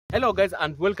Hello guys,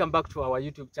 and welcome back to our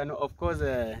YouTube channel. Of course,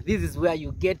 this is where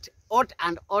you get hot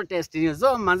and hottest news.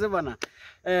 So manze bana,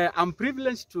 I'm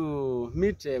privileged to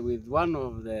meet with one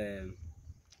of the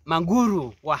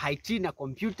manguru wa IT na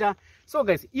computer. So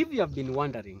guys, if you have been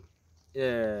wondering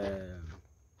where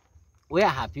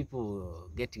are people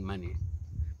getting money,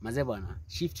 manze bana,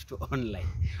 shift to online.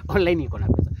 Online iko na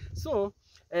pesa. So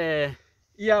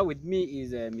here with me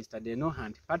is Mr. Deno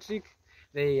and Patrick.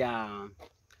 They are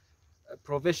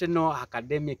professional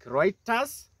academic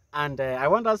writers, and I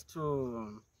want us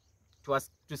to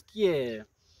tusikie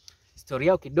story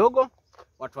yao kidogo,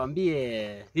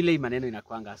 watuambie vile hii maneno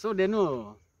inakuanga. So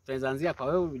Deno, tuanzia kwa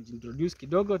wewe, introduce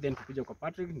kidogo, then tukuje kwa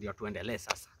Patrick ndio tuendelee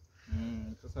sasa.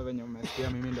 Sasa venye umesikia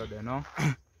mimi ndio Deno.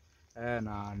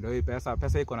 Na ndio hii pesa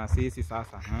iko na sisi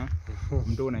sasa.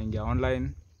 Mtu unaingia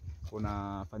online,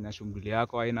 unafanya shughuli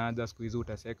yako, haina haja siku hizi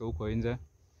utaseke huko nje.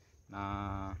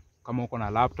 Na kama uko na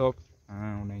laptop,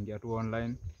 unaingia tu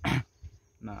online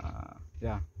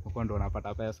na huko ndo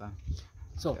unapata pesa.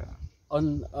 So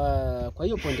kwa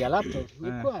hiyo point ya laptop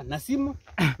ilikuwa na simu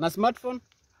na smartphone.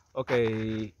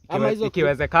 Okay,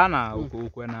 ikiwezekana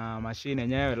ukwe na machine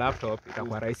yenyewe laptop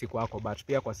itakuwa rahisi kwako, but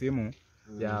pia kwa simu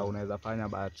unaweza fanya,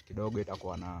 but kidogo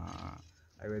itakuwa na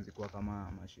haiwezi kuwa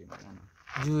kama machine, unaona.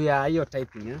 Juu ya hiyo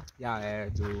typing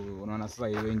juu unaona sasa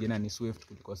hiyo wengine ni Swift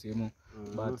kuliko simu.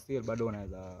 But still bado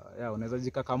unaweza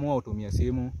jikakamua utumie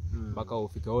simu mpaka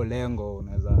ufike huo lengo,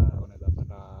 unaweza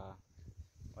pata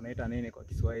wanaita nini kwa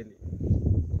Kiswahili?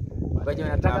 Baje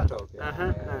unataka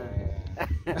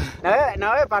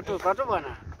na wewe Pato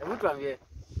bwana, hebu tuambie.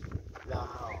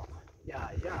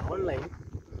 Online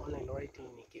writing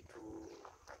ni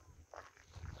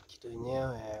kitu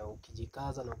yenyewe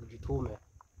ukijikaza na kujitume,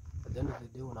 at the end of the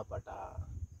day unapata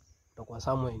utakuwa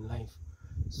somewhere in life.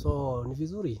 So ni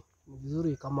vizuri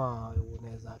kama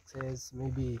unaweza access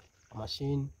maybe a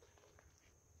machine,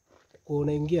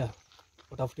 unaingia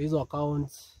utafuta hizo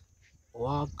accounts,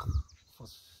 work for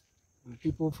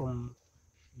people from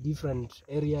different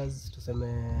areas.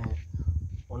 Tuseme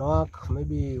una work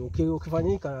maybe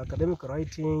ukifanyika academic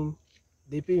writing,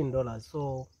 they pay in dollars,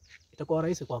 so itakuwa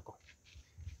rahisi kwako.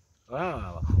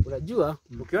 Wow, unajua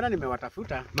ukiona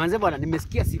nimewatafuta manze bwana,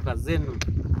 nimesikia sifa zenu.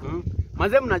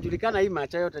 Manze mnajulikana hii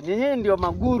macha yote. Nyinyi ndio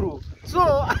maguru.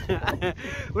 So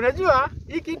unajua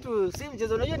hii kitu si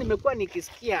mchezo. Unajua nimekuwa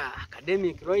nikisikia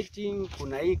academic writing,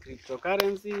 kuna hii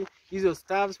cryptocurrency, hizo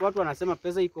stuffs, watu wanasema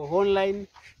pesa iko online.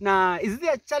 Na is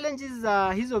there challenges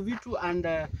za hizo vitu, and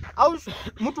au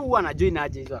mtu huwa anajoin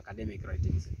aje hizo academic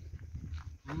writings?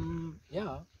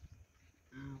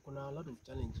 Kuna a lot of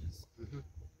challenges.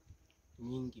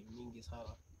 Mingi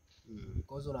sana.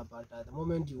 Because unapata the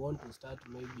moment you want to start,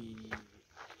 maybe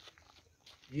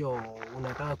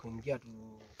unataka kuingia to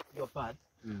your path,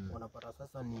 unapata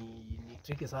sasa ni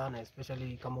tricky sana,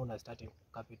 especially kama una starting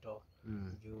capital.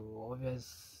 You obvious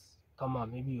kama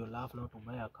maybe you love not to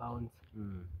buy accounts,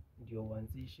 ndio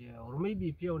uanzishe, or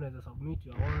maybe pia unaweza submit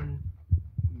your own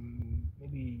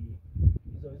maybe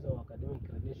hizo academic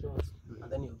credentials,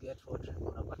 and then you get what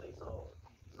unapata hizo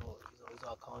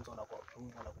accounts wanaku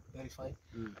approve, wanaku verify,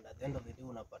 and at the end of the day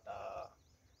unapata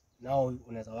now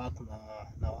unaweza work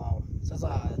na wao.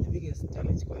 Sasa the biggest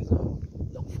challenge kwa hizo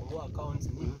za kufungua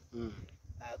accounts ni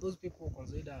those people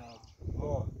consider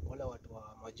more wale watu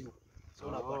wa majuu. So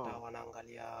unapata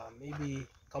wanaangalia maybe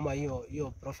kama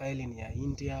hiyo profile ni ya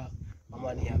India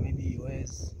ama ni ya maybe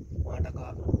US,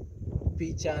 wanataka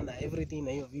picha na everything,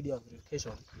 na hiyo video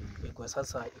verification kwa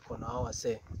sasa iko na hawa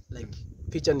like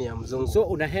picha ni ya mzungu. So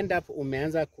una end up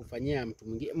umeanza kufanyia mtu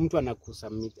mwingine, mtu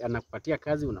anakupatia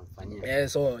kazi unamfanyia.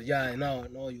 So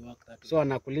now you work that way. So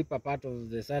anakulipa part of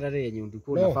the salary yenye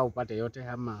ulikuwa unafaa upate yote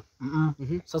ama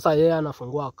Sasa yeye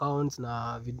anafungua accounts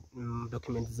na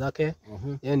documents zake.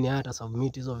 Yeye ni ata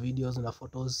submit hizo videos na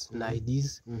photos na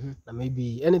IDs na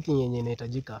maybe anything yenye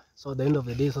inahitajika. So at the end of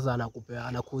the day sasa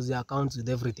anakuuzia accounts with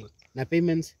everything. Na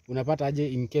payments unapata aje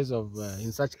in case of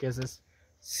in such cases?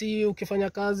 Si ukifanya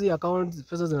kazi account,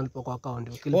 pesa zinalipwa kwa account.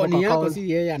 Ukilipa kwa account,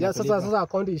 si yeye anakulipa. Sasa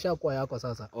account ishakuwa yako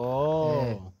sasa.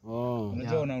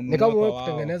 Unajua ni kama wewe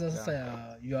kutengeneza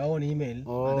sasa your own email,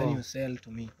 and then you sell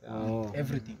to me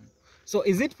everything. So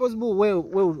is it possible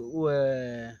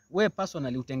wewe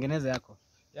personally utengeneze yako?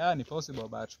 Ni possible,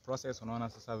 but process unaona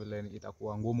sasa vile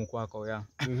itakuwa ngumu kwako.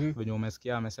 Venye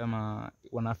umesikia amesema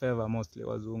wana favor mostly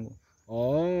wazungu.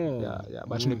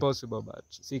 But ni possible, but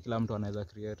si kila mtu anaweza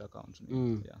create account.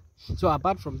 So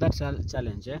apart from that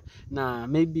challenge, na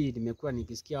maybe nimekuwa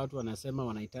nikisikia watu wanasema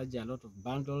wanahitaji a lot of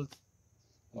bundles.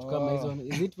 Kama hizo,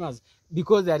 is it must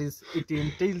because it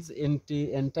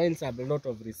entails a lot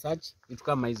of research,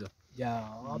 kama hizo.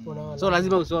 Yeah, hapo na So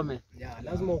lazima usome. yeah,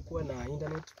 lazima ukuwe na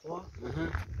internet poa.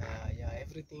 Yeah,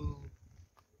 everything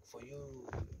for you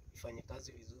ifanye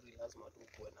kazi vizuri lazima tu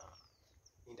ukuwe na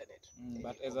internet.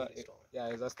 But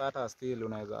as a starter still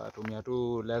unaweza tumia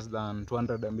tu less than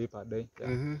 200 MB per day.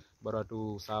 Yeah. Bora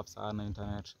tu surf sana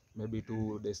internet. Maybe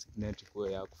tu designate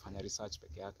kwa ya kufanya research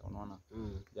peke yake, unaona.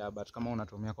 Yeah, but kama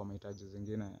unatumia kwa mahitaji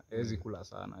zingine hezi kula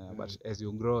sana. Yeah. But as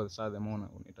you grow the more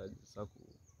unahitaji sasa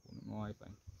kununua wifi.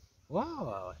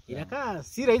 Wow, inakaa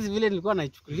si rahisi vile nilikuwa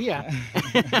naichukulia.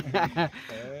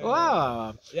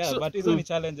 Wow. Yeah, but hizo ni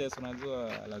challenges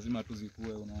unajua lazima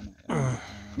tuzikue, unaona.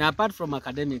 Now apart from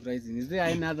academic writing, is there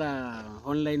any other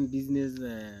online business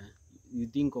you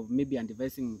think of maybe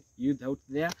advising youth out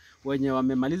there wenye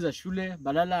wamemaliza shule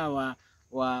badala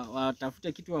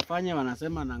watafute kitu wafanye,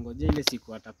 wanasema na ngoje ile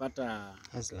siku watapata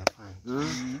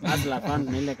hustler fund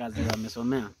na ile kazi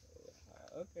wamesomea?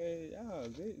 Okay, yeah,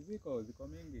 ziko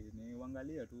mingi, ni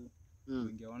uangalie tu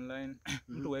ingia online.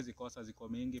 Mtu huwezi kosa, ziko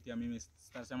mingi. Pia mimi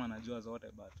sitasema najua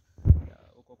zote, but yeah,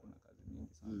 huko kuna kazi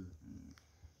mingi sana.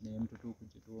 Ni mtu tu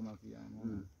kujituma pia,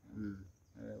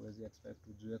 huwezi expect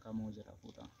ujue kama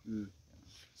hujatafuta.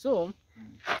 So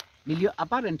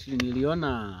apparently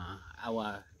niliona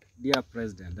our dear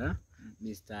president,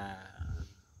 Mr.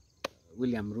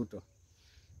 William Ruto,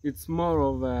 it's more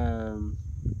of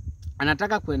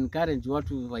anataka ku-encourage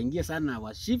watu waingie sana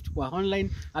wa shift kwa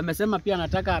online. Amesema pia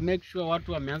anataka make sure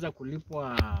watu wameanza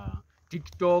kulipwa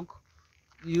TikTok,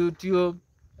 YouTube,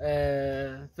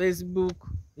 Facebook,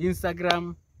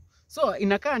 Instagram. So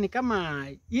inakaa ni kama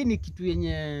hii ni kitu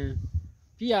yenye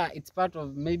pia it's part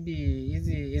of maybe is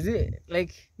it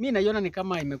like mimi naiona ni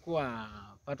kama imekuwa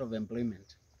part of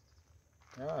employment.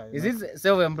 Yeah, is it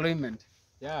self employment?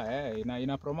 Yeah,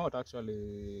 ina promote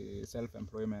actually self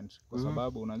employment kwa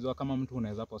sababu unajua kama mtu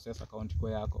unaweza process account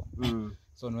kwa yako.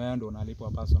 So wewe ndio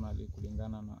unalipwa personally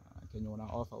kulingana na kenye una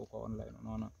offer uko online,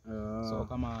 unaona. So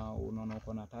kama unaona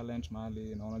uko na talent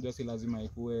mahali na unajua si lazima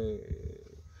ikue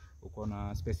uko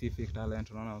na specific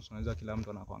talent, unaona. Unajua kila mtu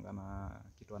anakuanga na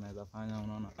kitu anaweza fanya,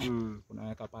 unaona.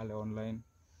 Unaweka pale online.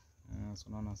 So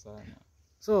unaona sana.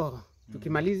 So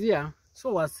tukimalizia,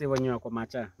 so wase wenye wako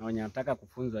macha na wenye wanataka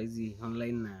kufunzwa hizi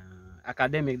online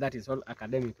academic, that is all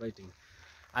academic writing,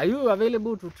 are you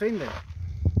available to train them?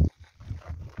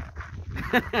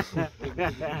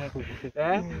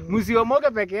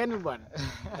 Msiomoke peke yenu bwana.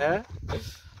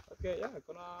 Okay, yeah,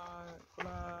 kuna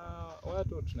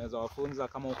watu tunaweza wafunza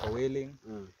kama uko willing.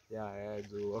 Yeah,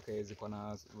 okay, ziko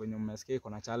na wenye mmesikia iko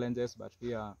na challenges, but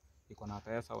pia iko na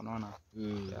pesa, unaona.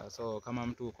 Yeah, so kama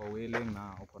mtu uko willing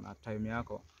na uko na time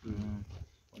yako,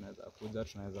 unaweza kuja,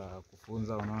 tunaweza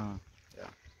kufunza, unaona. Yeah.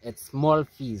 It's small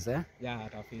fees, Yeah,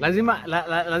 hata fees.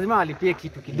 Lazima walipie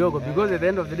kitu kidogo, because at the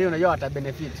end of the day unajua wata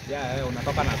benefit. Yeah,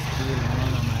 unatoka na skill,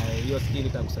 unaona, na hiyo skill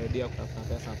itakusaidia kutafuta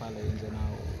pesa pale nje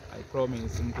nao. I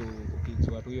promise mtu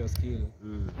ukijua tu hiyo skill,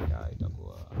 yeah,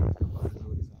 itakuwa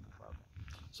vizuri sana kwako.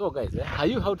 So guys,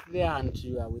 are you out there and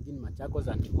you are within Machakos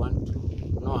and you want to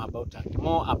know about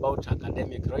more about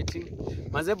academic writing?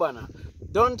 Manze bwana,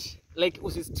 don't like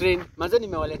usistrain. Manze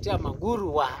nimewaletea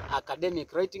maguru wa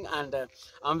academic writing and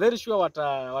I'm very sure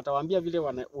watawaambia vile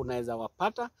unaweza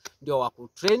wapata ndio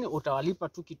wakutrain, utawalipa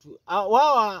tu kitu.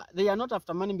 Wao they are not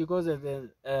after money because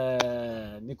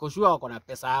niko sure wako na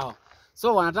pesa yao.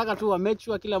 So wanataka tu wa make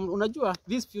sure kila unajua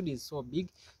this field is so big.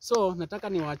 So nataka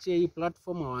niwaachie hii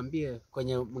platform, waambie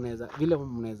kwenye mnaweza vile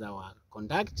mnaweza wa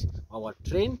conduct wa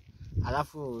train,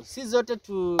 alafu si zote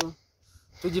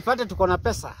tujipate tuko na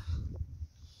pesa.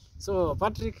 So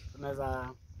Patrick,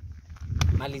 unaweza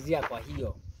malizia kwa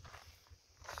hiyo.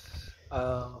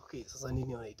 Okay, sasa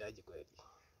nini wanahitaji kweli?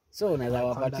 So unaweza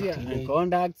wapatia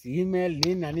contact, email,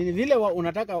 nini na nini vile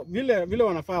unataka vile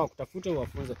wanafaa kutafuta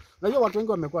wafunze. Unajua watu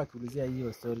wengi wamekuwa wakiulizia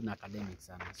hiyo story na academic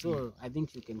sana. So I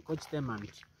think you can coach them and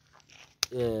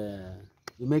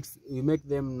you make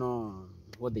them know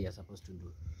what they are supposed to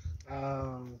do.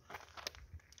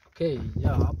 Okay,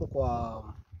 yeah, hapo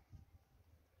kwa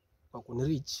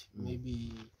kunireach,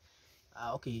 maybe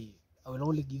okay, I will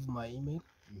only give my email.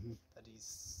 That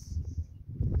is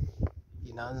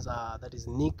inaanza, that is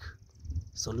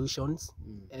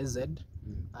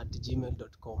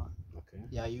nicksolutions@gmail.com. Okay.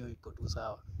 Yeah, hiyo iko tu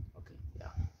sawa. Okay.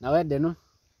 Yeah. Na wewe Deno?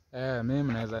 Mimi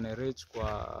mnaweza ni reach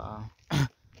kwa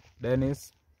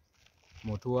Dennis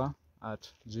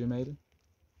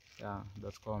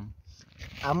Mutua@gmail.com.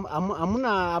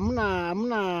 Amuna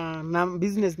na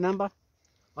business number?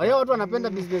 Wao watu wanapenda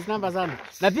business number sana.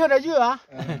 Na pia unajua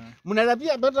mnaweza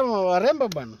pia pata warembo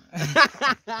bwana.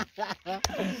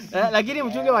 Lakini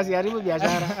mchunge wasiharibu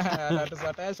biashara. Na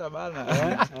tusatasha bana.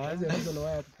 Hizo hizo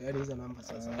waya tupeane hizo namba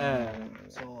sasa.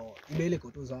 So email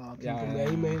iko tu sawa. Ukitumia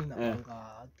email na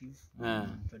wanga active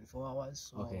 24 hours.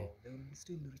 So they will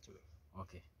still reach me.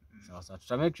 Okay. Sawa.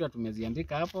 Tutamake sure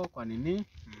tumeziandika hapo kwa nini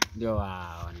ndio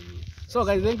wa nini. So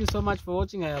guys, thank you so much for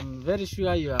watching. I am very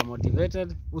sure you are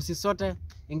motivated. Usisote,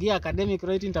 ingia academic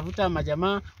writing, tafuta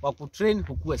majamaa wa kutrain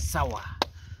ukue sawa.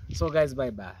 So guys,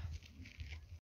 bye bye.